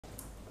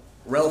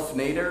Ralph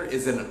Nader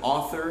is an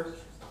author,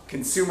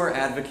 consumer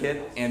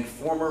advocate, and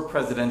former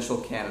presidential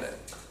candidate.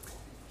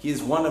 He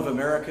is one of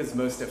America's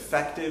most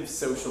effective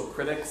social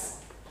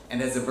critics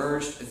and has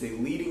emerged as a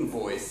leading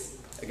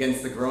voice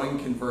against the growing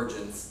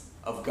convergence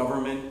of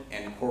government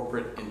and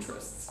corporate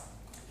interests.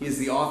 He is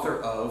the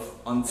author of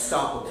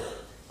Unstoppable,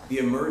 the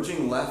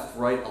emerging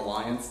left-right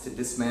alliance to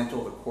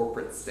dismantle the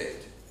corporate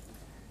state.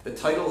 The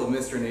title of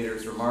Mr.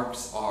 Nader's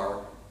remarks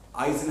are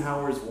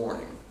Eisenhower's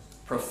Warning,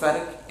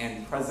 Prophetic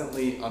and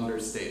Presently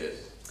Understated.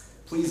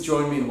 Please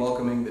join me in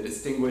welcoming the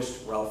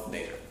distinguished Ralph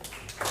Nader.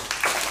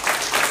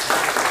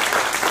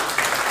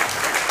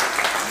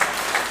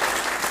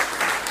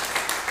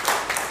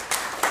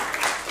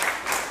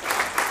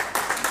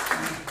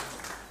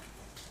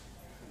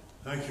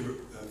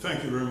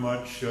 Thank you very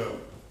much.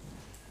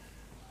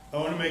 I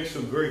want to make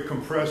some very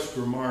compressed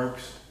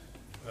remarks.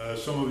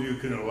 Some of you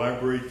can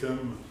elaborate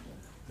them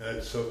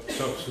at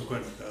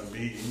subsequent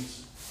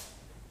meetings.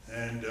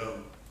 And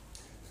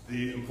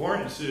the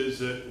importance is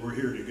that we're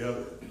here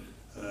together.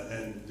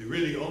 And the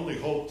really only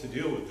hope to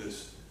deal with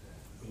this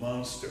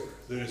monster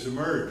that has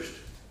emerged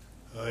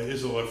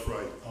is a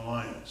left-right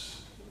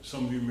alliance.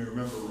 Some of you may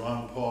remember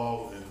Ron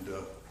Paul and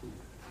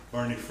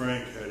Barney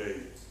Frank had a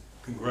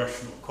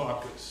congressional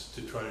caucus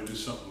to try to do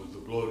something with the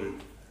bloated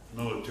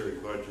military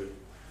budget,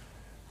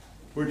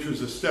 which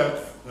was a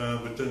step,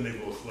 but then they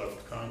both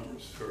left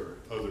Congress for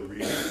other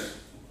reasons.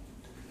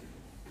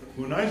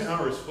 When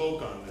Eisenhower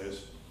spoke on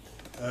this,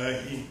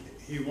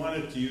 he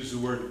wanted to use the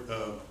word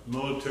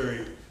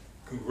military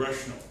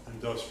congressional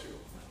industrial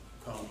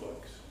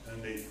complex,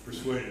 and they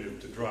persuaded him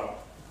to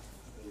drop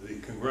the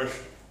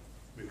congressional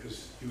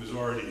because he was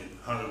already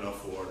had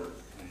enough water.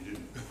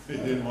 He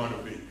didn't want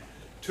to be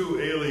too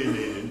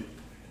alienated.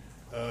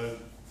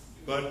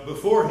 But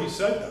before he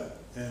said that,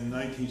 in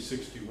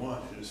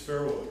 1961, in his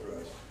farewell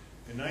address,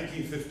 in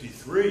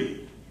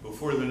 1953,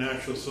 before the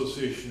National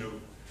Association of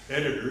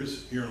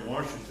Editors here in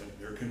Washington,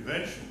 their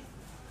convention,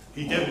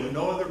 he did what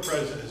no other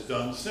president has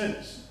done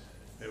since.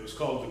 It was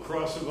called the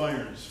Cross of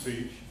Iron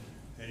speech,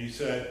 and he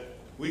said,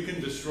 we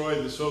can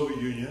destroy the Soviet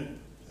Union,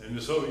 and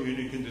the Soviet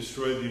Union can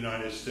destroy the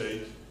United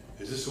States.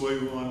 Is this the way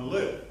we want to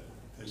live?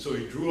 And so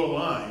he drew a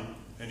line,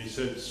 and he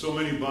said, so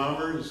many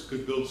bombers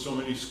could build so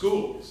many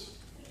schools,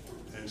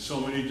 and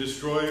so many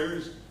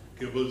destroyers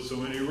could build so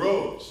many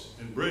roads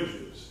and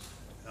bridges,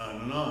 on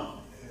and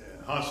on,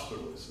 and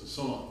hospitals and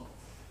so on.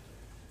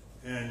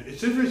 And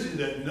it's interesting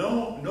that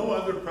no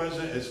other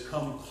president has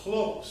come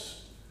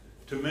close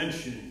to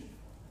mentioning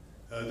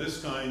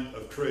this kind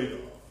of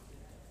trade-off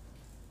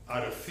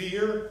out of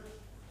fear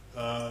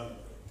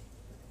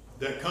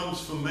that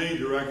comes from many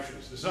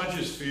directions. It's not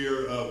just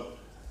fear of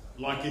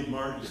Lockheed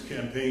Martin's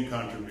campaign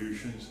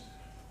contributions.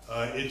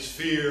 It's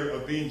fear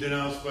of being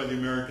denounced by the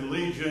American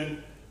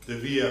Legion, the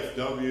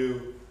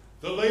VFW,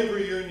 the labor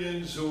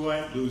unions who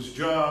might lose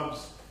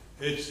jobs.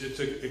 It's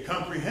a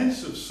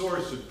comprehensive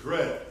source of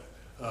dread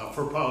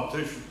for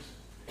politicians.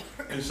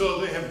 And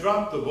so they have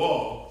dropped the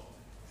ball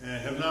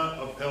and have not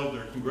upheld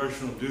their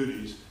congressional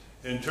duties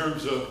in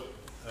terms of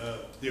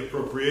the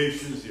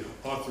appropriations, the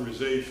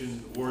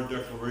authorization, the war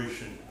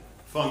declaration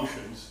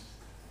functions.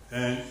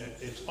 And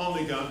it's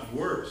only gotten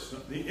worse.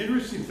 The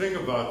interesting thing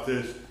about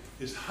this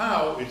is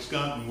how it's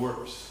gotten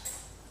worse.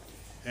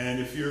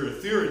 And if you're a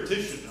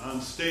theoretician on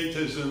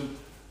statism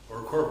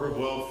or corporate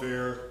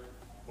welfare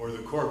or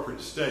the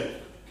corporate state,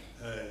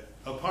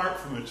 apart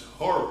from its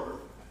horror,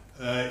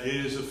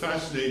 it is a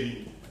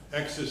fascinating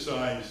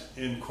exercise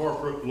in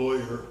corporate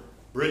lawyer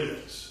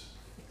brilliance.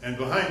 And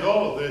behind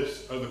all of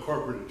this are the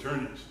corporate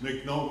attorneys.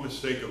 Make no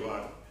mistake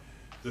about it.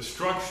 The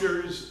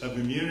structures of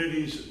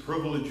immunities and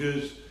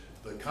privileges,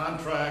 the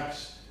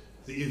contracts,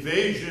 the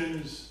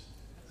evasions,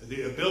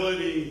 the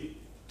ability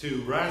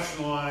to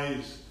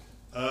rationalize.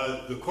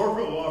 The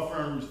corporate law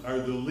firms are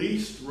the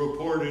least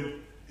reported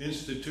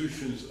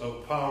institutions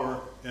of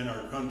power in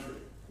our country.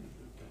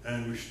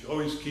 And we should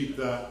always keep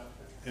that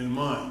in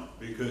mind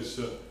because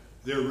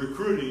they're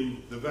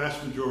recruiting the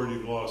vast majority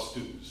of law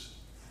students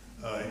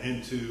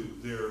into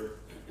their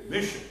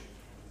mission.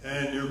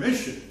 And their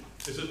mission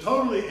is a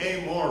totally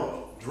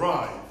amoral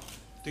drive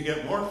to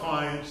get more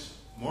clients,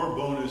 more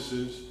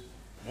bonuses,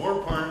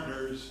 more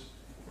partners,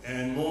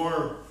 and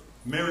more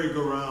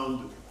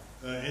merry-go-round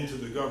into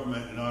the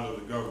government and out of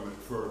the government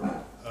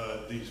for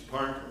these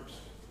partners.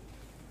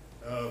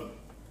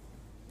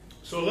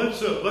 So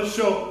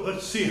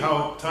let's see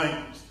how it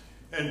tightens.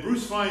 And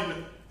Bruce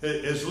Fein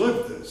has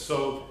lived this,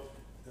 so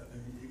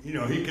he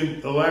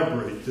can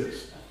elaborate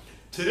this.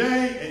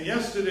 Today and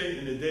yesterday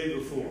and the day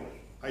before,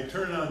 I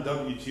turned on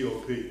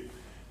WTOP.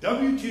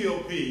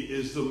 WTOP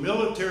is the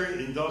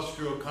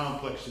military-industrial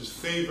complex's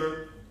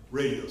favorite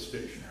radio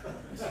station.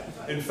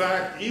 In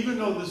fact, even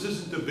though this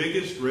isn't the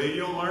biggest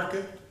radio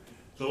market,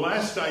 the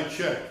last I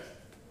checked,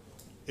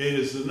 it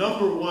is the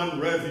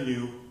 #1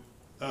 revenue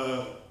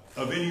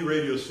of any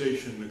radio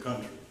station in the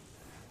country.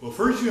 Well,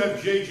 first you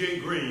have J.J.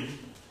 Green,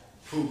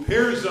 who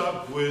pairs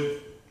up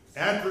with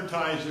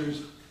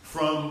advertisers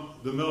from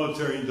the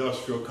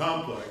military-industrial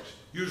complex.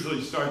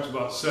 Usually starts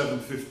about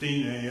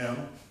 7:15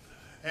 a.m.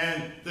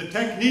 And the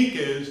technique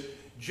is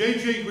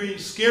J.J. Green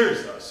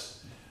scares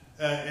us,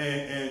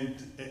 and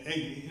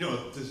you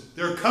know,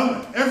 they're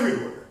coming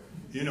everywhere,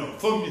 you know,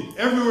 from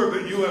everywhere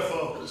but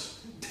UFOs.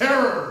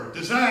 Terror,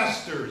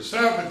 disaster,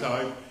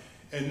 sabotage,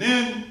 and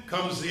then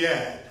comes the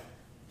ad.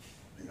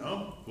 You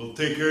know, we'll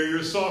take care of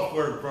your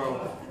software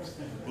problems.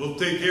 We'll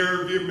take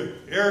care of your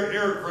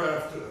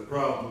aircraft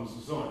problems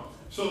and so on.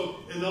 So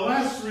in the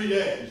last 3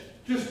 days,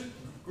 just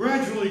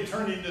gradually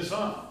turning this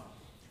on,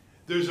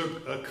 there's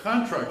a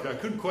contract. I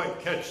couldn't quite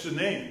catch the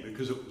name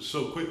because it was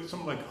so quick,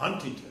 something like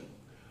Huntington.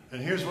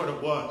 And here's what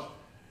it was.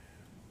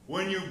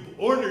 When you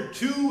order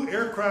 2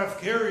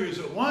 aircraft carriers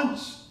at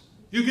once,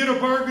 you get a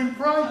bargain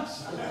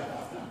price.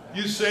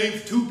 You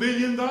save $2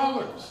 billion.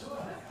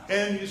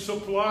 And you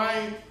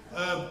supply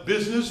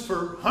business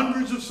for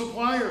hundreds of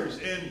suppliers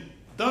in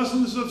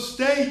dozens of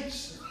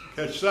states.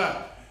 Catch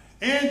that.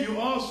 And you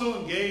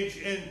also engage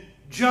in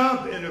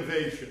job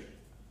innovation.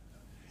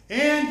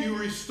 And you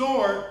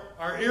restore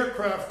our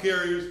aircraft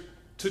carriers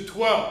to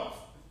 12.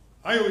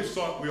 I always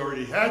thought we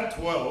already had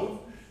 12.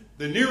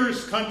 The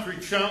nearest country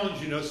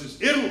challenging us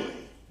is Italy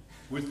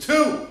with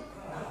 2.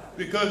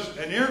 Because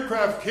an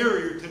aircraft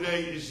carrier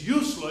today is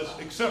useless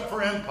except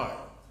for empire,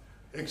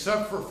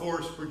 except for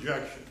force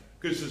projection,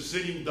 because it's a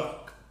sitting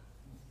duck.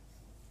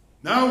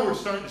 Now we're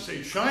starting to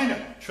say China.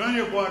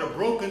 China bought a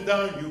broken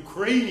down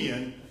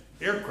Ukrainian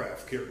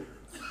aircraft carrier.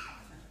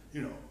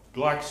 You know,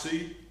 Black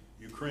Sea,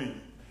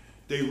 Ukrainian.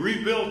 They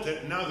rebuilt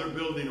it, and now they're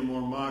building a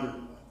more modern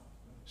one.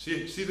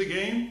 See the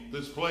game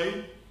that's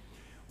played?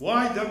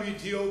 Why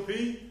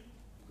WTOP?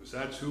 Because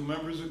that's who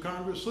members of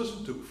Congress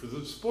listen to for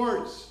the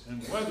sports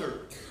and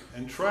weather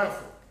and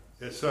traffic,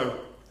 etc.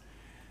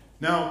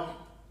 Now,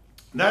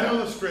 that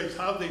illustrates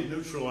how they've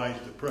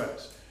neutralized the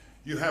press.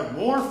 You have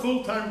more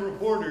full-time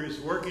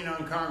reporters working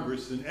on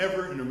Congress than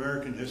ever in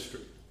American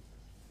history.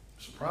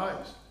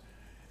 Surprise.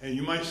 And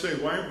you might say,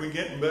 why aren't we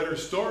getting better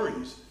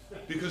stories?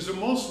 Because they're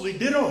mostly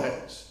ditto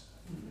heads.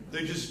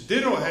 They just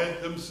ditto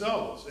head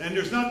themselves. And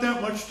there's not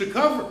that much to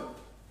cover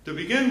to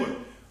begin with.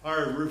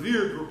 Our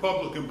revered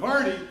Republican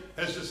Party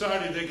has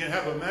decided they can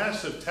have a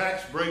massive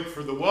tax break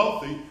for the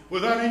wealthy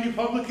without any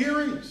public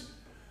hearings.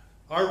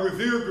 Our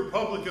revered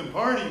Republican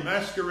Party,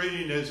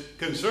 masquerading as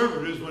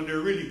conservatives when they're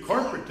really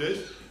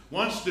corporatists,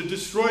 wants to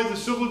destroy the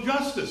civil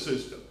justice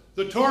system,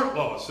 the tort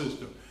law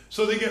system.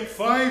 So they get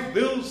 5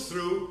 bills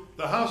through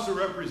the House of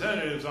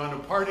Representatives on a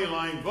party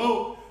line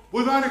vote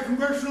without a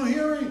congressional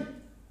hearing.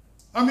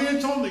 I mean,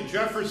 it's only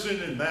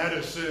Jefferson and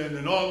Madison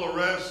and all the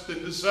rest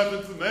and the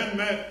 7th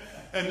Amendment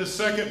and the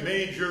second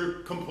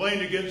major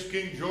complaint against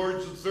King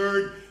George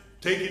III,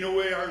 taking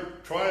away our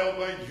trial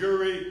by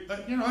jury.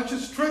 You know, it's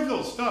just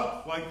trivial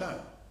stuff like that.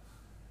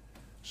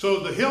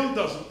 So the Hill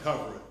doesn't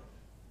cover it.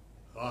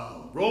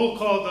 Roll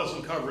call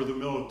doesn't cover the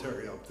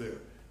military up there.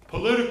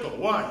 Political,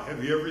 why?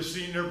 Have you ever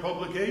seen their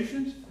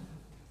publications?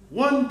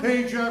 One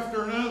page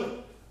after another.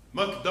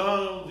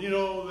 McDonald, you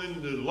know,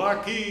 and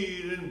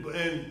Lockheed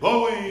and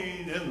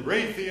Boeing and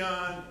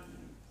Raytheon.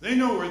 They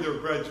know where their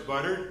bread's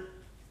buttered.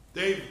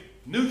 They've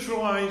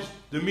neutralized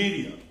the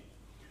media.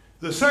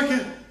 The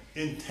second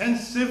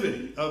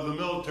intensivity of the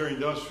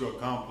military-industrial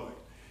complex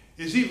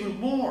is even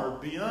more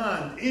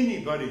beyond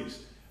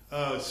anybody's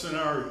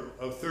scenario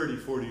of 30,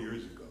 40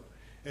 years ago.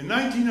 In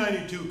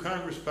 1992,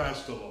 Congress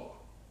passed a law.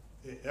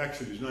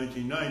 Actually, it was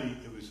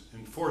 1990. It was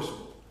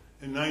enforceable.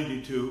 In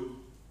 92,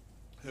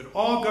 that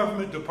all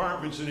government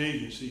departments and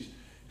agencies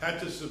had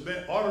to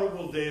submit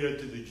auditable data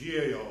to the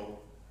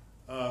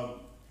GAO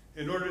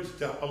in order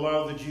to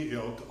allow the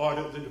GAO to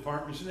audit the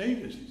departments and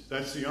agencies.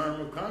 That's the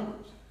arm of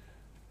Congress.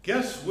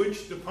 Guess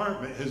which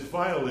department has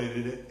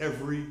violated it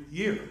every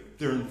year?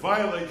 They're in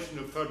violation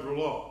of federal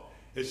law.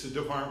 It's the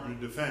Department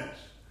of Defense.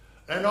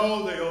 And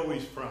oh, they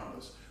always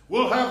promise,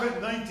 we'll have it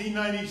in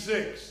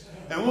 1996,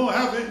 and we'll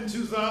have it in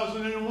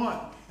 2001,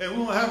 and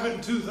we'll have it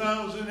in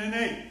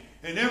 2008.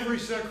 And every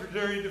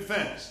Secretary of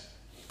Defense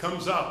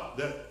comes out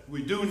that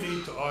we do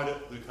need to audit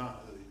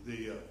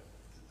the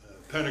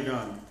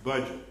Pentagon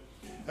budget.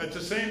 At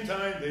the same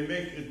time, they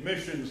make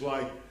admissions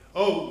like,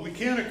 oh, we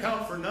can't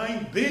account for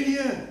 $9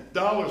 billion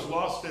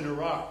lost in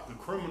Iraq, the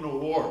criminal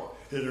war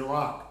in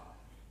Iraq,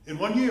 in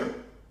 1 year.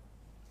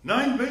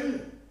 $9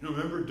 billion. You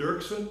remember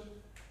Dirksen?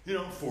 You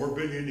know, $4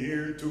 billion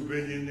here, $2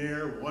 billion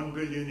there, $1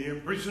 billion here.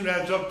 Pretty soon it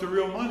adds up to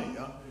real money,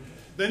 huh?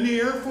 Then the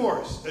Air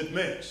Force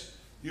admits,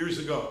 years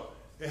ago,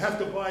 they have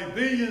to buy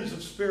billions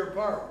of spare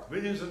parts,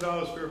 billions of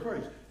dollars spare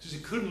parts, because he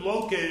couldn't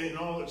locate it in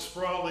all its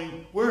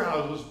sprawling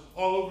warehouses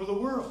all over the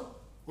world,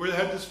 where they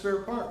had the spare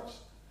parts.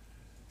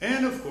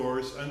 And of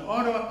course, an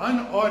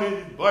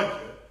unaudited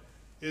budget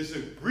is a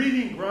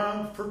breeding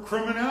ground for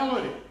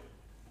criminality,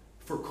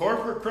 for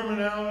corporate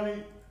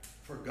criminality,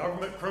 for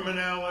government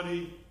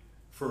criminality,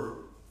 for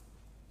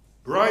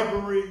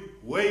bribery,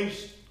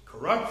 waste,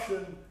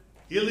 corruption,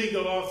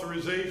 illegal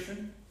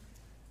authorization.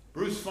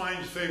 Bruce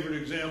Fein's favorite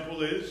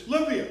example is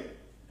Libya.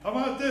 How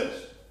about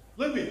this?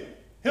 Libya,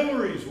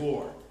 Hillary's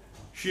war.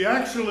 She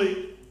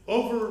actually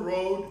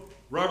overrode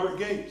Robert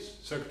Gates,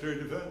 Secretary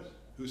of Defense,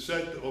 who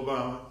said to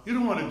Obama, you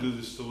don't want to do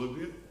this to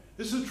Libya.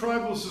 This is a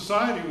tribal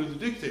society with a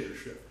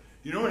dictatorship.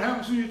 You know what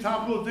happens when you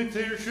topple a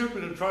dictatorship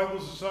in a tribal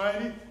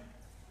society?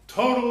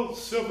 Total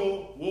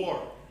civil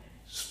war,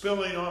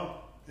 spilling off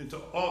into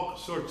all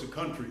sorts of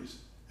countries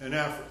in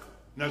Africa.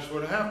 And that's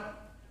what happened.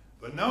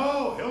 But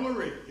no,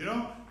 Hillary,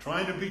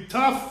 trying to be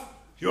tough.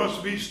 She wants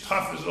to be as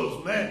tough as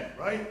those men,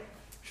 right?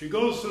 She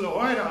goes to the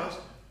White House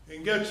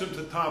and gets him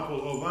to topple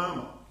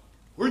Obama.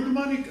 Where'd the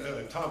money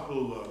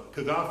topple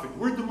Gaddafi?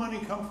 Where'd the money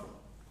come from?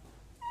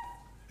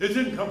 It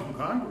didn't come from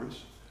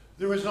Congress.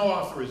 There was no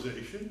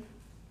authorization.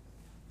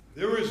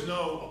 There was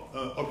no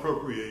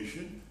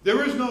appropriation.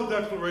 There is no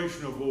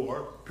declaration of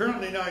war.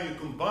 Apparently now you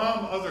can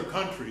bomb other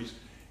countries,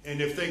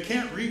 and if they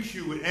can't reach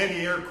you with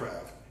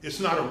anti-aircraft, it's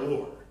not a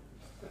war.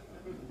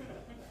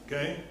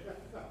 Okay?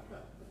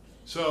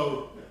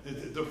 So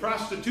the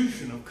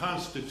prostitution of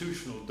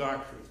constitutional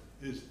doctrine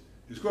is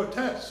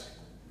grotesque.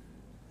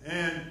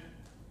 And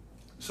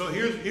so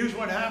here's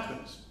what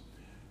happens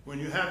when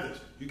you have this.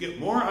 You get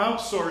more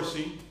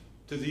outsourcing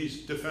to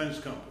these defense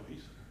companies.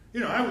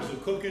 I was a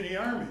cook in the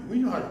Army. We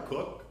know how to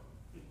cook.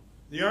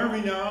 The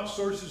Army now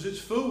outsources its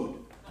food.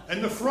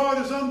 And the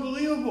fraud is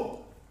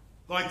unbelievable.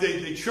 Like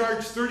they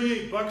charge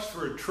 $38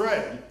 for a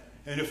tray,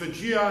 and if a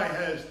GI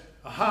has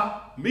a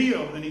hot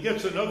meal and he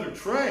gets another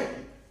tray,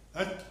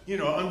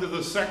 under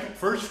the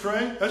first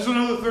tray, that's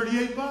another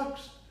 $38.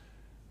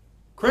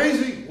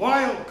 Crazy,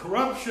 wild,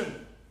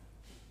 corruption.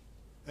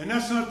 And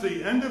that's not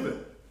the end of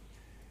it.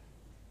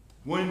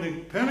 When the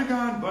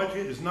Pentagon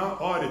budget is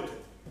not audited,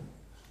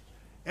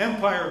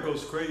 empire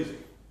goes crazy.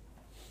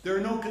 There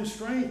are no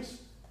constraints.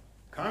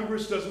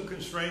 Congress doesn't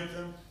constrain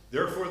them.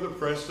 Therefore, the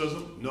press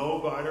doesn't know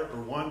about it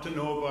or want to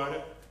know about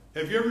it.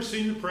 Have you ever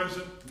seen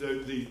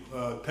the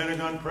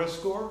Pentagon press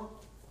score?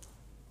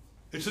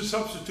 It's a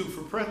substitute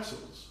for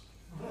pretzels.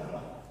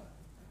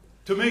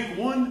 To make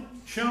one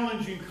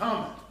challenging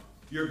comment,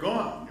 you're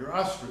gone. You're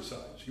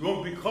ostracized. You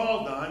won't be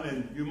called on,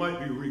 and you might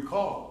be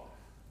recalled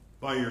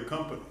by your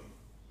company.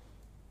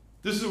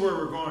 This is where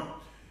we're going.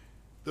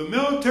 The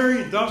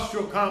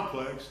military-industrial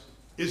complex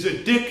is a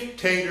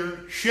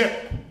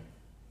dictatorship,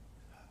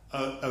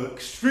 an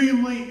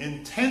extremely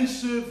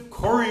intensive,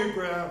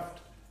 choreographed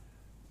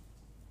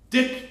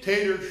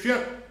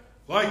dictatorship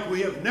like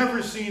we have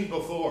never seen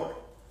before.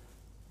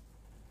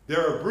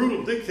 There are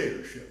brutal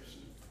dictatorships,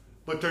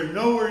 but they're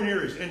nowhere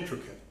near as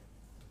intricate.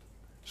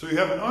 So you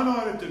have an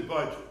unaudited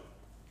budget,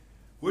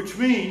 which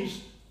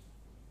means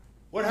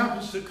what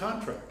happens to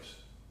contracts?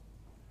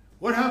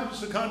 What happens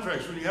to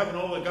contracts when you have an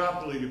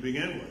oligopoly to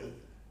begin with?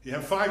 You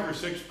have 5 or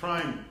 6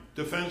 prime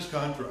defense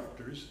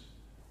contractors.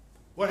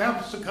 What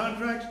happens to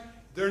contracts?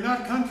 They're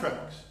not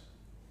contracts.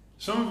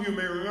 Some of you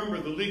may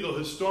remember the legal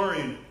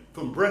historian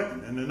from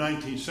Britain in the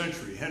 19th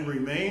century, Henry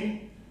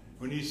Maine,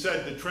 when he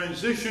said the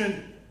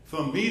transition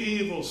from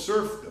medieval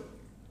serfdom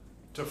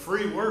to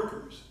free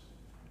workers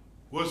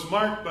was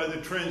marked by the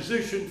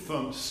transition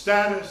from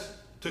status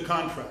to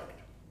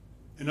contract.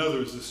 In other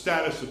words, the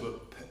status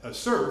of a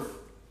serf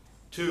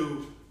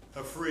to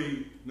a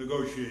free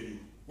negotiating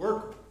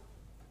worker,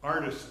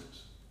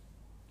 artisans.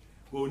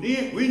 Well,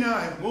 we now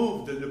have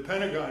moved in the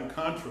Pentagon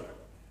contract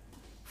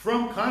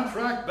from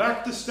contract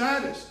back to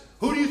status.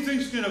 Who do you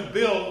think is going to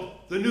build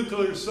the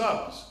nuclear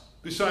subs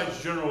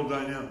besides General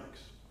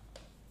Dynamics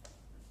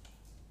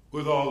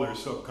with all their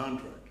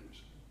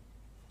subcontractors?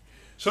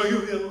 So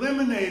you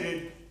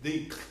eliminated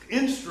the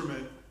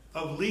instrument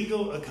of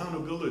legal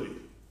accountability.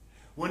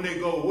 When they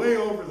go way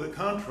over the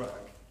contract,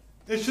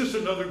 it's just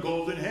another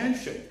golden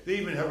handshake. They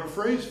even have a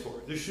phrase for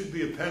it. This should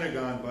be a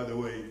Pentagon, by the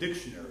way,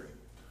 dictionary.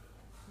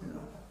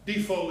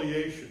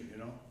 Defoliation,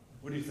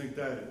 What do you think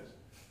that is?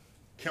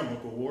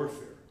 Chemical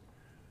warfare.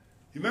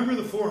 You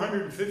remember the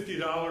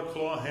 $450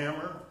 claw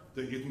hammer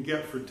that you can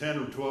get for 10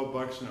 or 12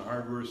 bucks in a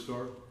hardware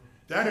store?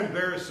 That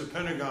embarrassed the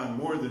Pentagon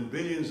more than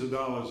billions of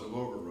dollars of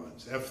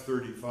overruns,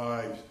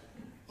 F-35s,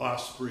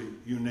 Osprey,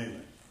 you name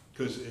it,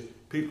 because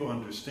people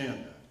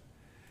understand that.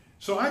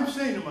 So I'm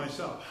saying to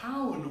myself,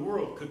 how in the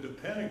world could the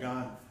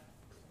Pentagon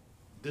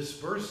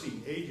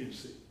disbursing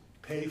agency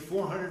pay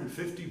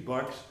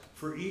 $450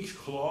 for each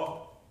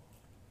claw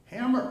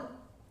hammer?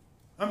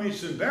 I mean,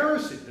 it's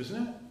embarrassing,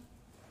 isn't it?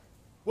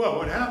 Well,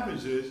 what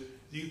happens is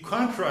you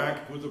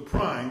contract with the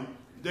prime,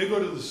 they go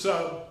to the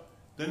sub,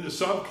 then the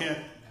sub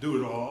can't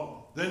do it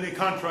all, then they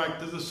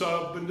contract to the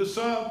sub and the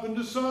sub and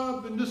the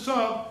sub and the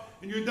sub,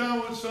 and you're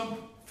down with some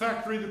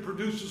factory that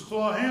produces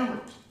claw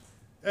hammers.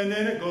 And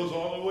then it goes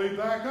all the way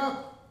back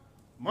up.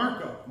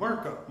 Markup,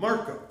 markup,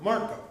 markup,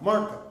 markup,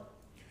 markup.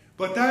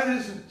 But that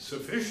isn't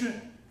sufficient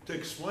to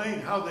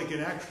explain how they can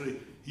actually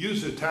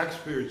use a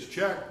taxpayer's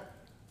check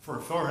for a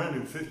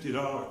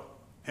 $450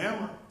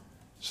 hammer.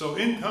 So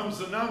in comes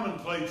the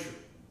nomenclature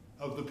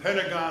of the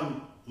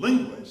Pentagon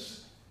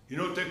linguists. You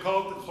know what they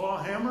called the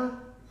claw hammer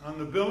on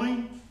the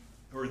billing?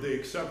 Or they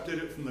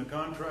accepted it from the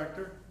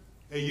contractor?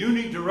 A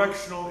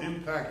unidirectional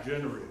impact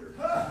generator.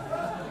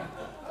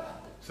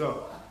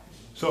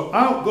 So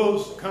out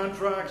goes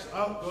contracts,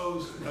 out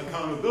goes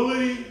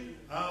accountability,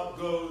 out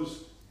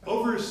goes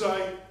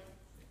oversight,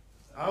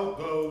 out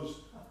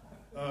goes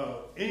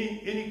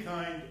any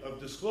kind of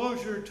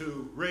disclosure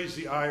to raise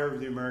the ire of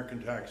the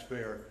American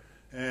taxpayer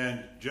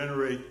and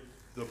generate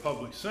the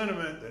public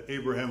sentiment that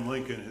Abraham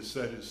Lincoln has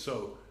said is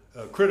so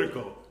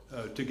critical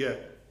to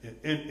get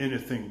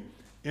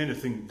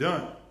anything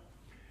done.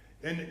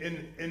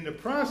 In the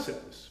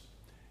process,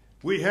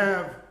 we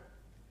have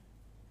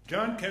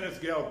John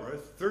Kenneth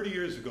Galbraith, 30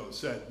 years ago,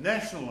 said,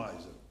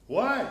 nationalize it.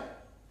 Why?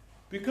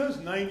 Because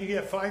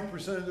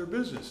 95% of their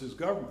business is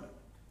government.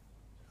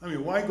 I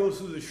mean, why go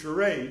through the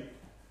charade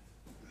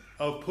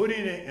of putting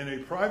it in a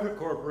private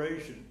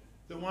corporation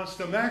that wants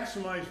to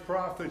maximize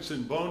profits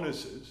and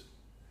bonuses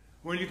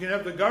when you can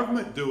have the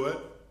government do it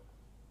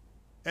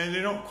and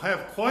they don't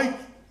have quite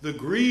the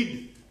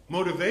greed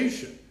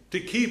motivation to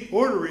keep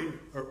ordering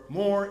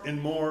more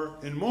and more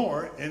and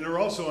more, and they're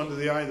also under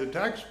the eye of the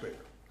taxpayer.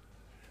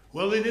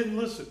 Well, they didn't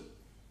listen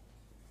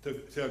to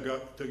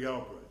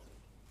Galbraith.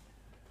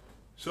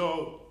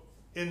 So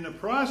in the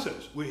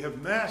process, we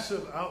have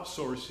massive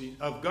outsourcing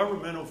of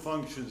governmental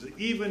functions that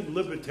even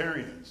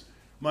libertarians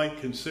might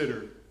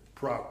consider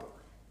proper.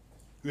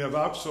 We have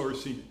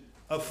outsourcing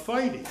of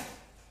fighting,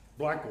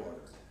 Blackwater.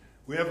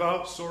 We have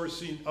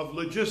outsourcing of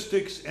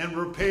logistics and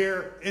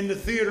repair in the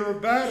theater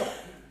of battle.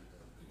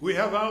 We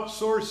have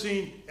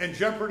outsourcing and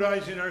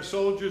jeopardizing our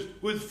soldiers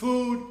with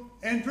food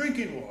and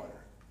drinking water.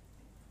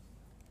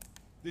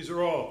 These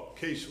are all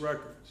case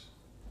records.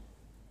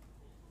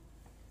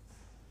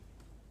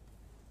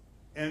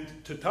 And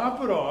to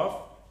top it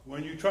off,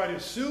 when you try to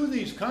sue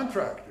these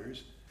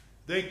contractors,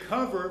 they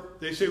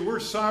say we're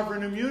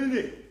sovereign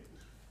immunity.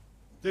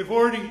 They've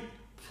already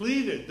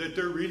pleaded that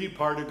they're really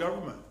part of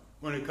government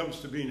when it comes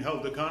to being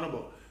held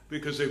accountable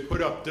because they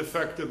put up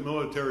defective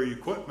military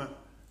equipment,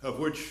 of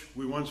which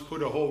we once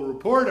put a whole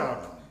report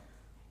out on.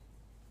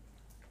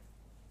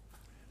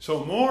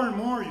 So more and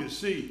more you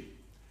see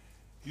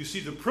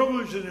the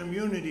privileges and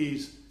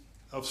immunities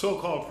of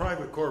so-called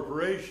private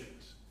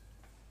corporations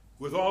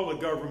with all the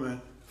government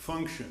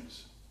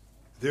functions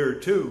there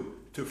too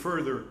to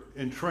further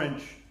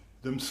entrench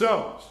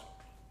themselves.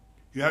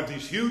 You have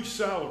these huge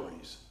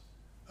salaries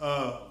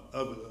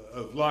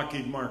of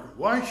Lockheed Martin.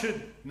 Why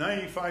should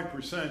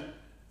 95%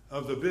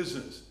 of the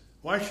business,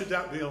 why should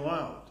that be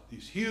allowed?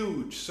 These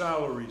huge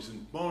salaries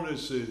and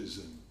bonuses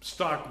and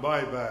stock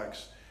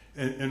buybacks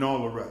and all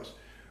the rest.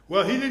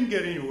 Well, he didn't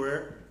get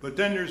anywhere, but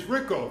then there's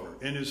Rickover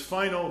in his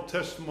final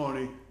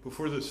testimony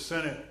before the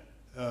Senate,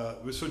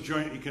 the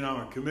Joint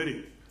Economic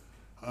Committee,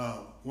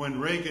 when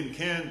Reagan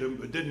canned him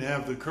but didn't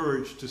have the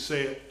courage to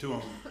say it to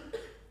him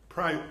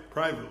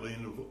privately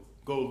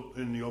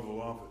in the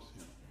Oval Office.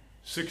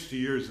 60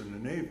 years in the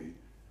Navy,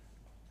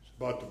 he's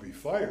about to be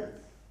fired.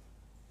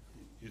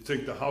 You'd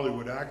think the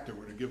Hollywood actor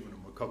would have given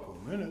him a couple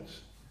of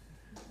minutes.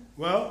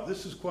 Well,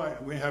 this is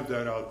quite, we have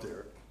that out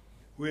there.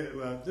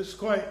 This is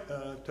quite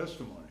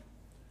testimony.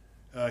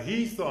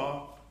 He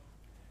thought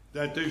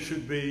that there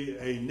should be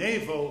a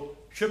naval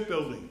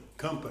shipbuilding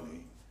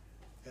company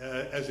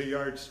as a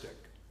yardstick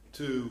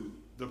to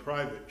the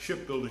private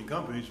shipbuilding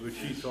companies, which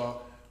he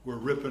thought were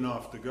ripping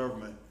off the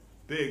government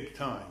big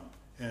time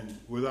and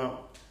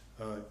without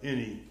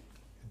any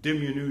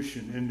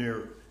diminution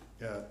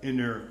in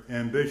their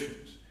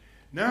ambitions.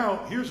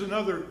 Now, here's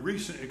another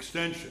recent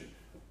extension.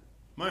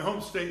 My home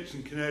state's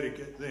in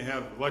Connecticut. They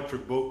have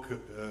electric boat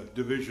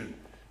division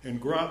in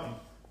Groton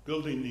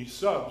building these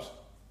subs.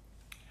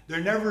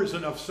 There never is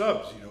enough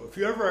subs, you know. If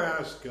you ever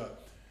ask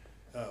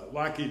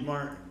Lockheed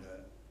Martin,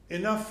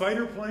 enough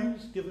fighter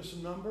planes? Give us a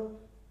number.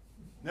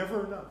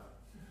 Never enough.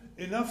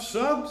 Enough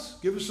subs?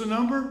 Give us a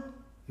number.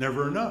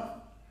 Never enough.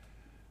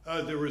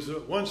 There was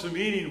once a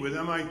meeting with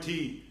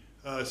MIT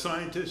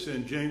scientists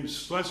and James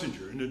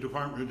Schlesinger in the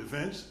Department of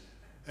Defense,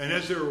 and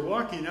as they were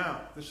walking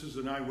out, this is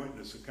an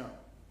eyewitness account,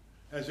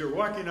 as they were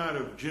walking out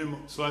of Jim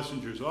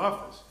Schlesinger's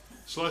office,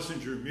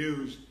 Schlesinger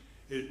mused,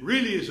 it's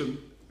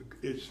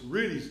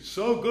really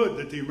so good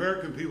that the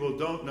American people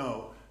don't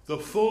know the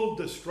full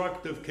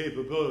destructive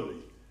capability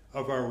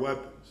of our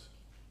weapons.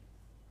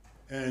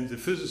 And the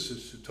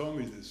physicist who told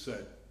me this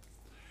said,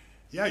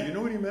 yeah, you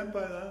know what he meant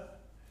by that?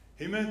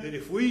 He meant that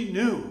if we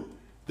knew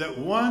that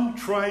one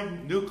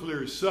Trident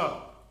nuclear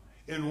sub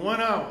in 1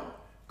 hour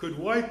could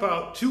wipe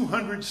out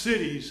 200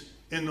 cities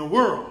in the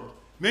world,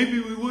 maybe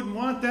we wouldn't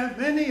want that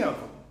many of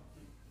them.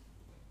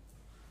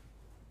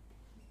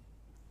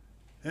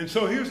 And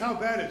so here's how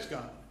bad it's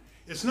gotten.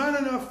 It's not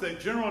enough that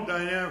General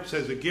Dynamics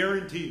has a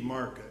guaranteed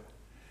market,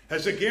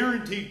 has a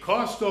guaranteed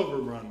cost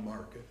overrun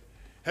market,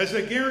 has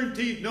a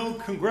guaranteed no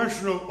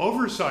congressional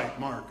oversight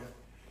market.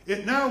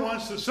 It now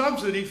wants the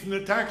subsidy from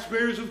the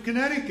taxpayers of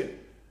Connecticut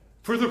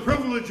for the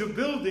privilege of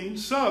building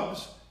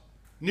subs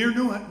near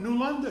New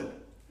London.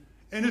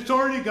 And it's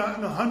already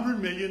gotten a $100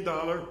 million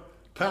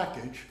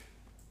package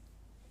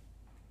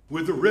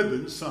with the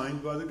ribbons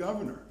signed by the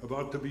governor,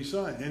 about to be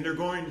signed. And they're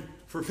going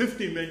for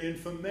 $50 million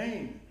from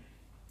Maine.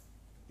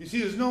 You see,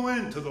 there's no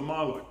end to the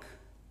Moloch.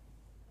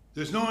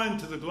 There's no end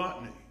to the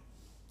gluttony.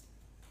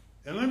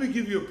 And let me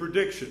give you a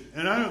prediction,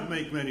 and I don't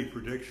make many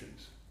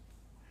predictions.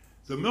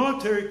 The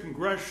military,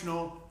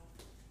 congressional,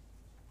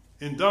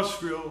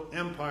 industrial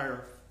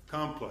empire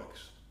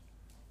complex,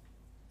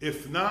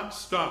 if not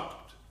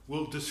stopped,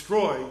 will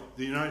destroy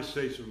the United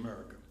States of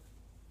America.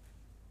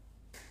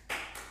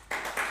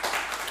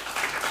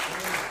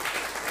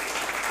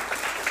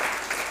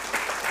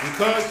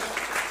 Because,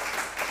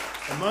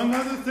 among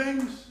other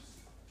things,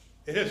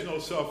 it has no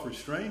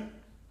self-restraint.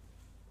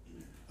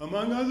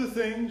 Among other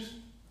things,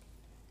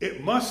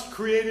 it must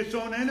create its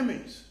own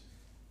enemies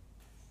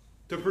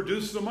to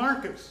produce the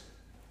markets.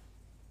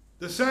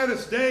 The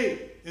saddest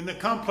day in the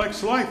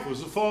complex life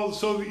was the fall of the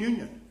Soviet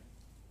Union.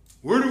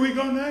 Where do we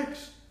go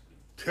next?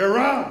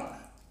 Tehran.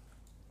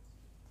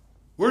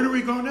 Where do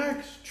we go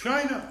next?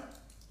 China.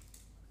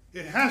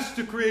 It has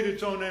to create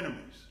its own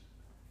enemies.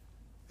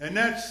 And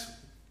that's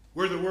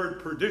where the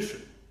word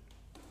perdition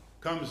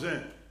comes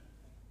in.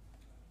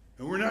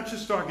 And we're not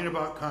just talking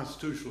about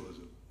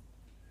constitutionalism.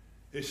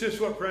 It's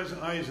just what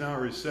President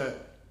Eisenhower has said.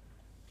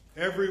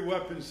 Every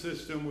weapon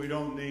system we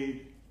don't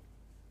need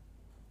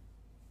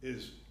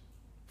is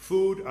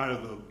food out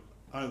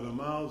of the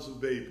mouths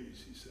of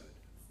babies, he said.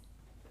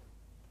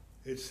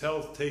 It's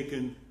health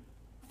taken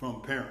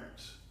from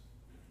parents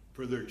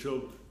for their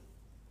children,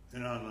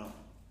 and on and on.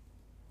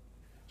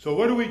 So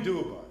what do we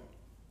do about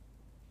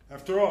it?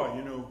 After all,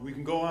 we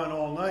can go on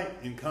all night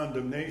in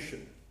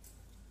condemnation.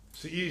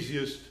 It's the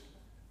easiest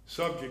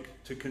subject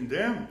to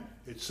condemn.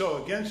 It's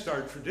so against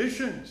our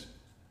traditions,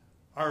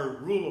 our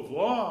rule of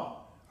law,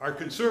 our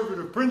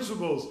conservative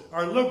principles,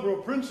 our liberal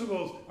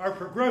principles, our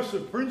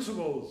progressive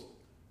principles,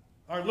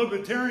 our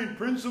libertarian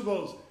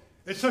principles.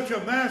 It's such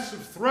a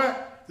massive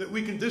threat that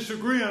we can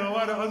disagree on a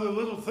lot of other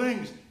little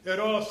things.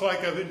 It's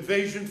like an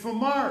invasion from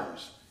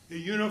Mars. It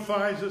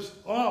unifies us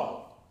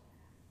all.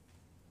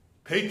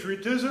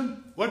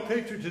 Patriotism? What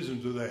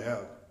patriotism do they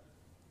have?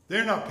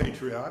 They're not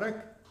patriotic.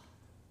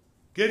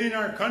 Getting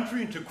our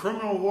country into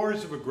criminal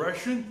wars of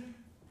aggression,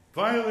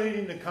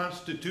 violating the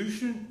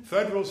Constitution,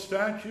 federal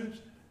statutes,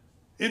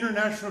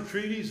 international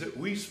treaties that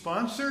we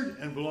sponsored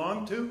and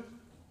belong to,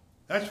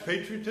 that's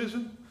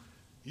patriotism.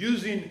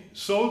 Using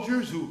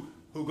soldiers who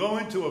go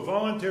into a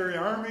voluntary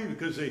army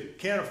because they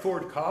can't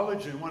afford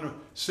college and want to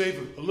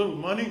save a little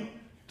money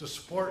to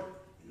support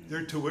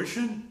their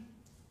tuition,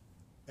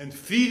 and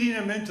feeding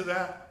them into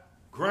that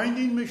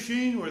grinding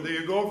machine where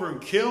they go over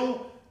and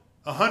kill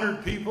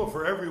 100 people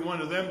for every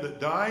one of them that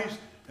dies,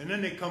 and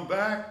then they come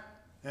back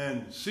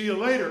and see you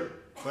later.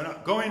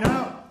 But going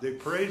out, they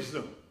praise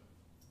them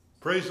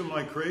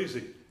like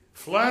crazy.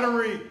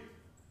 Flattery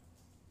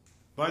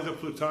by the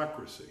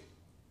plutocracy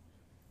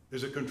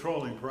is a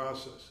controlling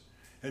process.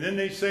 And then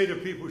they say to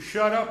people,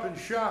 shut up and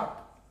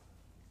shop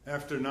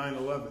after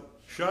 9/11.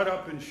 Shut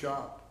up and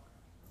shop.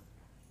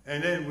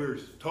 And then we're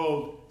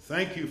told,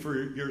 thank you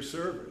for your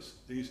service.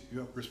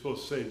 We're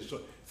supposed to say this.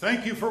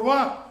 Thank you for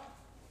what?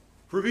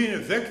 For being a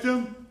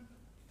victim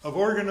of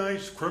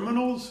organized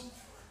criminals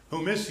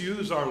who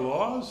misuse our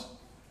laws?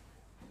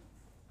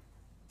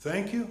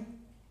 Thank you.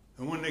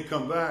 And when they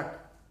come back,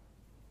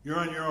 you're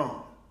on your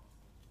own.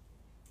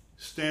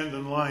 Stand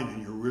in line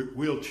in your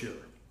wheelchair.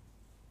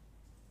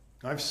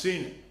 I've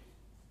seen it,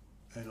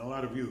 and a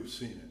lot of you have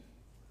seen it.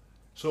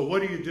 So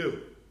what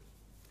do?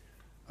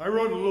 I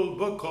wrote a little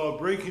book called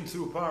Breaking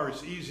Through Power.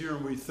 It's easier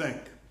than we think,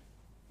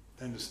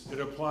 and it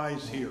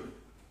applies here.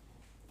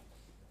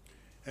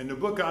 And the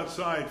book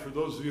outside, for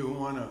those of you who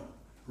want to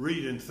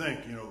read and think,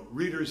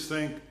 readers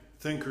think,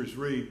 thinkers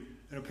read.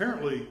 And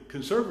apparently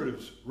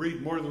conservatives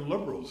read more than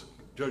liberals,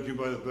 judging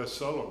by the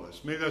bestseller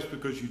list. Maybe that's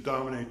because you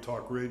dominate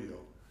talk radio.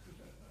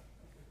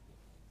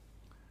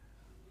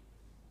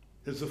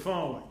 Is the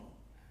following.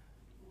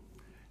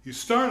 You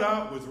start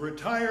out with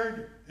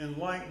retired,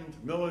 enlightened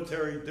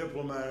military,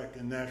 diplomatic,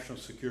 and national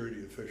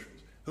security officials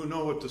who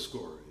know what the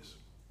score is.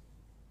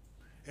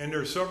 And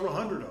there are several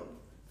hundred of them.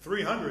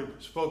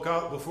 300 spoke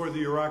out before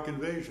the Iraq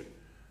invasion.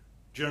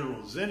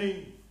 General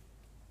Zinni,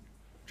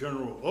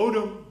 General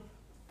Odom,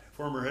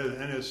 former head of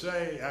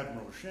NSA,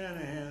 Admiral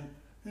Shanahan,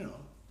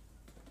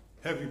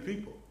 heavy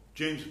people.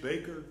 James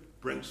Baker,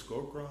 Brent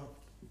Scowcroft,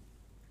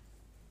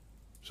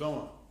 so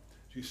on.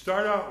 So you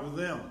start out with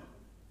them.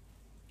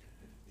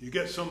 You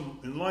get some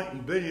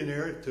enlightened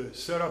billionaire to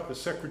set up a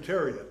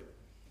secretariat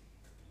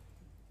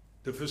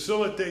to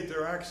facilitate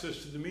their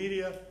access to the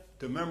media,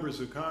 to members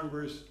of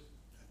Congress,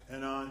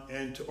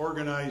 and to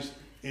organize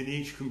in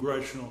each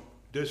congressional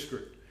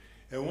district.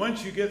 And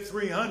once you get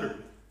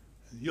 300,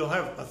 you'll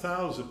have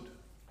 1,000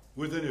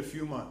 within a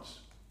few months.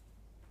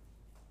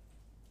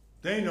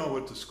 They know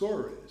what the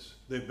score is.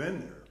 They've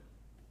been there.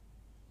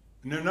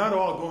 And they're not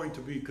all going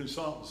to be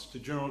consultants to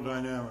General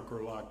Dynamic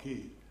or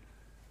Lockheed.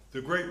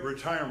 The great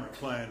retirement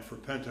plan for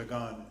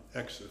Pentagon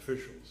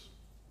ex-officials.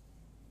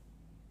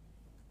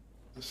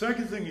 The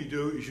second thing you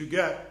do is you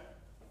get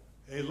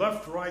a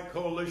left-right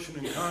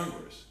coalition in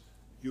Congress.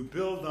 You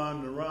build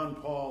on the Ron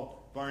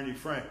Paul, Barney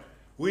Frank.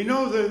 We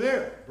know they're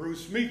there.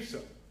 Bruce meets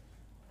them.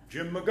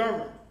 Jim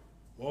McGovern,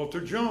 Walter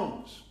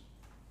Jones.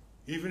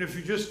 Even if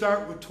you just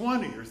start with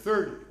 20 or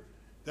 30,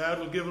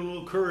 that'll give a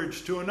little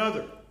courage to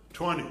another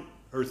 20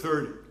 or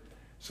 30.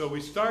 So we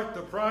start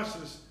the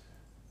process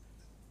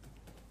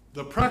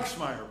the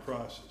Proxmire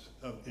process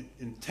of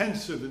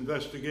intensive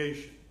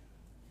investigation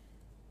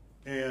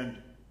and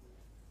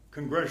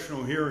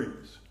congressional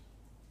hearings.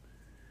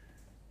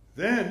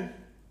 Then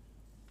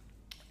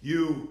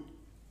you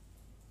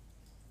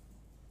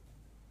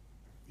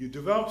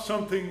develop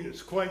something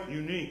that's quite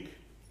unique,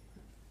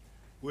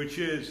 which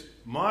is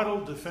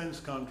model defense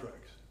contracts.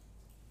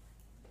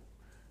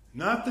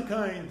 Not the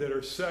kind that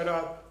are set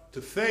up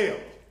to fail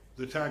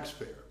the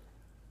taxpayer,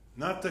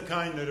 not the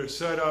kind that are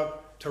set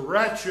up to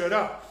ratchet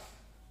up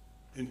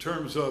in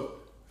terms of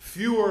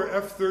fewer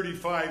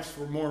F-35s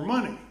for more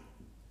money,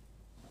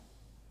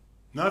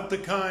 not the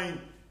kind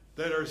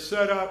that are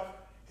set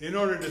up in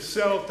order to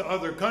sell to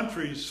other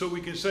countries so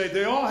we can say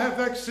they all have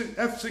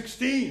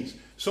F-16s,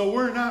 so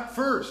we're not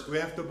first. We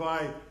have to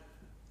buy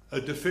a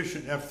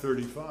deficient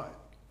F-35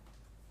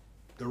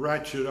 to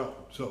ratchet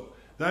up. So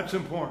that's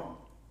important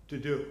to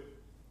do.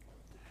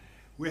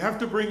 We have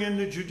to bring in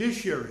the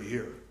judiciary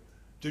here.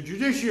 The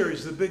judiciary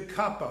is the big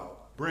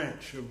cop-out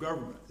branch of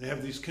government. They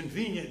have these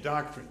convenient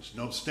doctrines: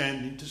 no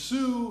standing to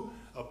sue,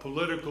 a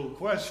political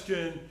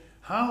question.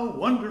 How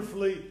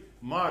wonderfully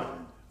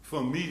modern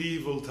from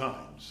medieval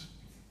times.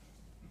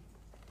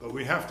 But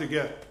we have to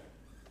get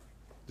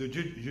the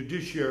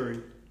judiciary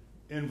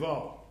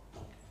involved.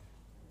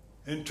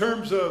 In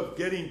terms of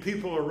getting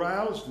people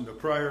aroused in the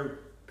prior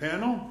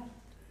panel,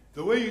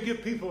 the way you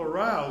get people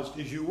aroused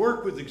is you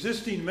work with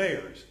existing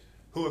mayors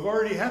who have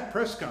already had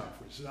press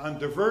conferences on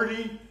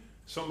diverting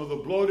some of the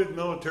bloated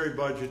military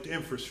budget to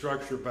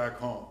infrastructure back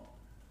home.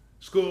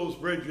 Schools,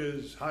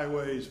 bridges,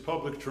 highways,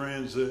 public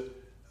transit,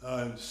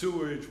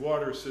 sewage,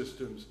 water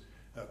systems,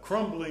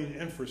 crumbling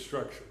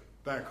infrastructure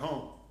back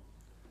home.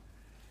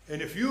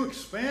 And if you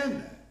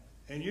expand that,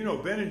 and you know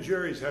Ben &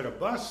 Jerry's had a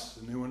bus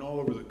and they went all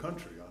over the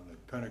country on the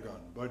Pentagon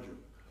budget.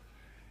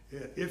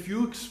 If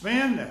you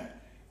expand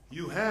that,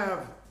 you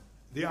have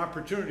the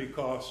opportunity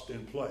cost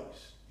in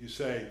place. You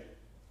say,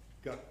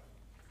 got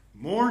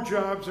more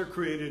jobs are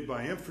created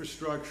by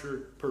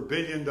infrastructure per $1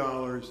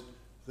 billion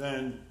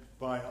than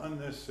by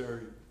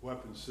unnecessary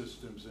weapon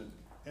systems and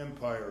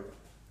empire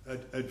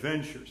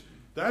adventures.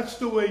 That's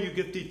the way you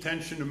get the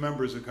attention of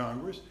members of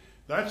Congress.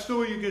 That's the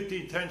way you get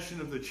the attention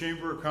of the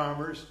Chamber of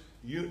Commerce,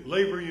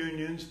 labor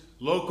unions,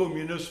 local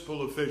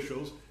municipal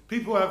officials.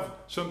 People have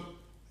some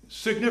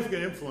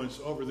significant influence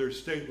over their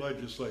state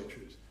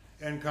legislatures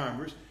and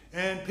Congress.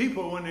 And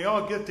people, when they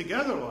all get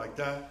together like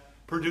that,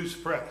 produce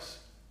press,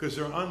 because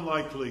they're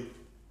unlikely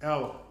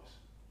allies.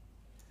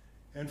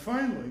 And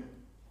finally,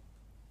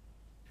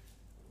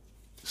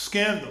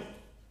 scandal.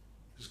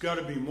 There's got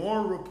to be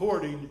more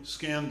reporting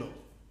scandal.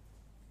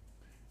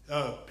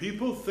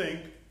 People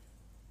think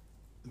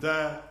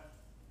that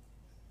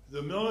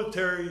the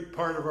military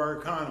part of our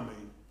economy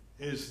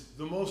is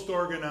the most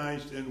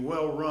organized and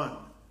well-run.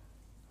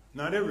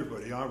 Not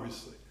everybody,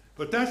 obviously.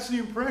 But that's the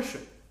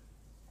impression.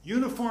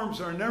 Uniforms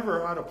are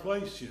never out of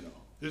place, you know.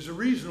 There's a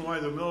reason why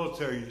the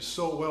military is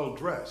so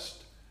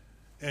well-dressed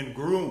and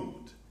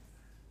groomed.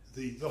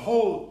 The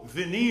whole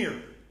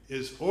veneer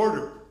is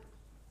order,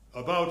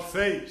 about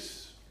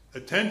face,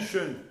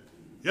 attention,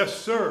 yes,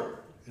 sir,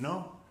 you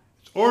know.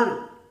 It's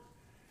order.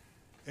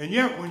 And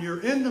yet, when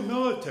you're in the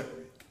military,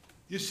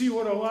 you see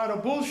what a lot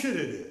of bullshit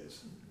it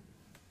is.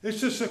 It's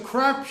just a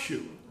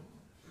crapshoot.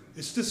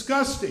 It's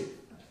disgusting.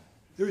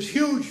 There's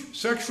huge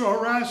sexual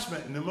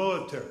harassment in the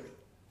military.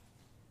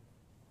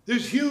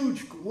 There's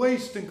huge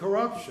waste and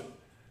corruption.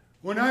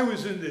 When I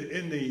was in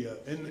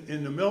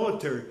the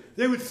military,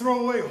 they would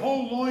throw away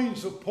whole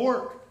loins of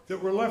pork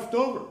that were left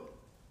over.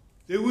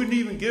 They wouldn't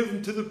even give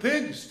them to the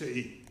pigs to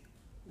eat.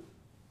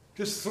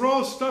 Just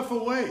throw stuff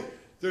away.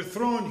 They're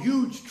throwing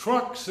huge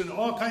trucks and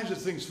all kinds of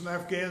things from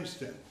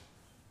Afghanistan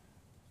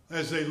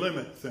as they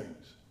limit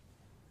things.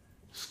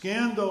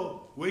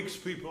 Scandal wakes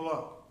people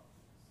up,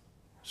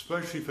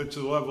 especially if it's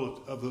the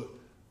level of the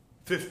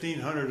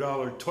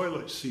 $1,500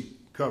 toilet seat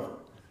cover.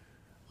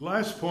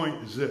 Last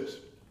point is this.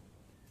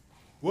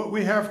 What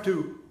we have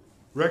to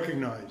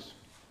recognize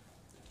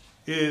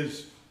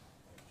is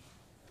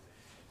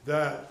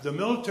that the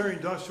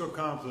military-industrial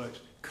complex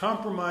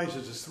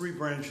compromises the three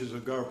branches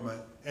of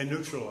government and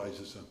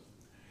neutralizes them,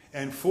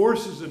 and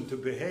forces them to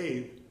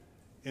behave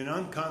in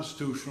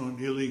unconstitutional and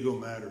illegal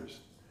matters.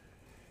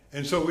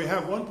 And so we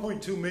have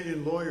 1.2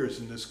 million lawyers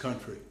in this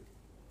country.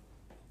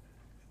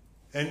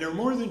 And they're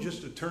more than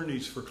just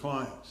attorneys for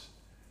clients.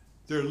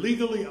 They're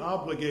legally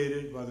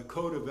obligated by the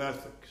Code of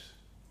Ethics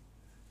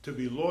to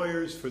be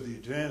lawyers for the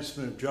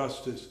advancement of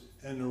justice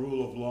and the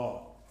rule of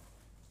law.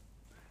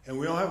 And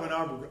we all have an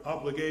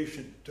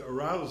obligation to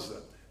arouse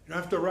them. You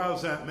don't have to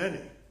arouse that many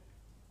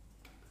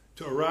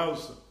to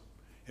arouse them.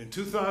 In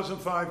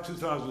 2005,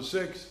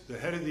 2006, the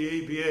head of the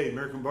ABA,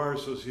 American Bar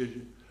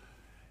Association,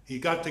 he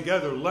got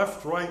together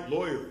left-right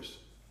lawyers,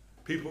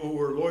 people who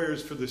were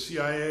lawyers for the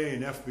CIA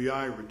and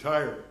FBI,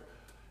 retired.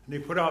 And they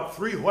put out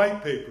 3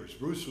 white papers.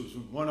 Bruce was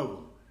one of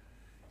them.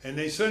 And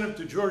they sent them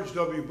to George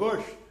W.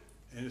 Bush.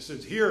 And it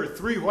says, here are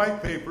 3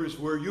 white papers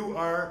where you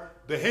are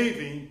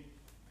behaving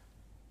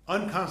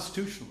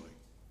unconstitutionally.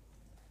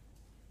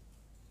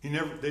 They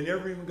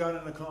never even got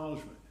an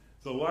acknowledgement.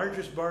 the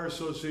largest bar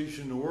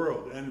association in the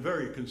world, and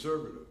very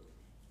conservative.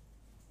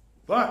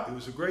 But it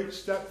was a great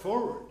step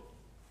forward.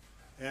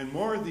 And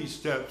more of these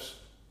steps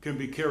can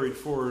be carried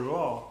forward at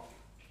all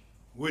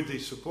with the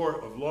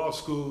support of law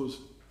schools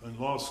and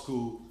law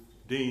school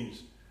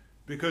deans.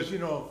 Because, you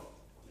know,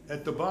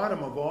 at the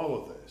bottom of all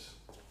of this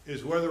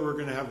is whether we're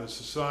going to have a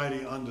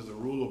society under the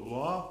rule of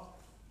law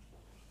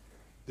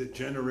that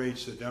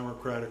generates the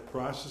democratic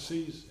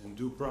processes and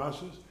due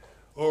process,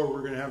 or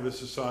we're going to have a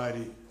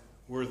society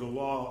where the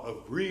law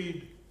of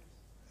greed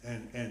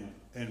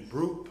and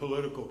brute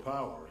political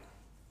power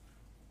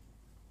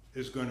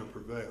is going to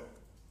prevail.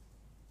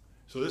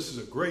 So this is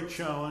a great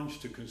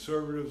challenge to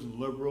conservatives and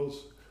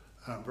liberals.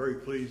 I'm very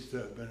pleased to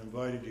have been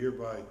invited here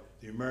by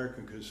the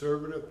American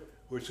Conservative,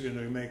 which is going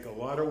to make a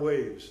lot of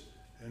waves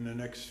in the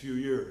next few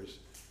years,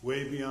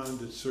 way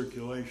beyond its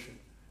circulation,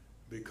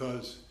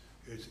 because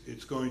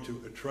it's going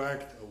to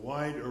attract a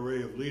wide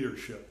array of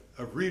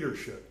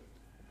readership,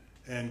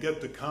 and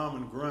get the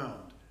common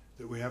ground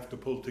that we have to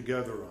pull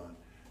together on.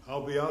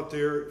 I'll be out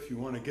there if you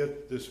want to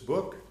get this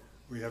book.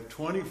 We have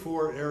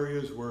 24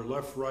 areas where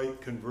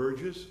left-right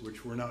converges,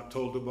 which we're not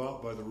told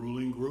about by the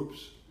ruling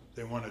groups.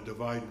 They want to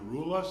divide and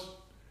rule us.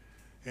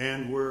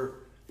 And where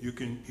you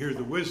can hear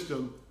the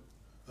wisdom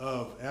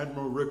of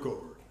Admiral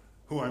Rickover,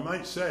 who I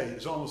might say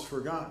is almost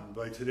forgotten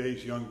by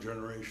today's young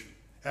generation.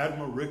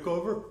 Admiral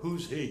Rickover,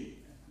 who's he?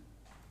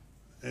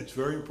 It's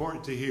very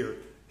important to hear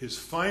his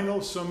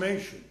final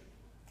summation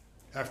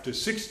after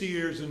 60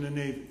 years in the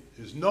Navy.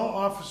 There's no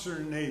officer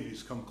in the Navy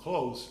who's come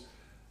close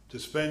to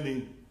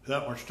spending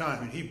that much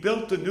time. And he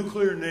built the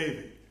nuclear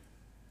Navy.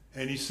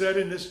 And he said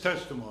in his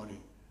testimony,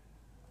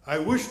 "I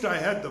wished I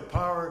had the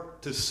power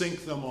to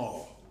sink them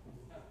all."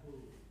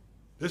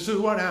 This is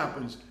what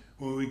happens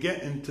when we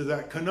get into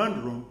that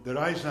conundrum that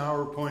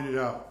Eisenhower pointed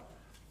out.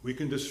 We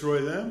can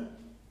destroy them,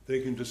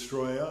 they can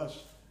destroy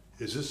us.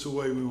 Is this the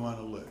way we want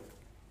to live?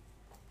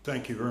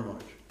 Thank you very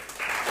much.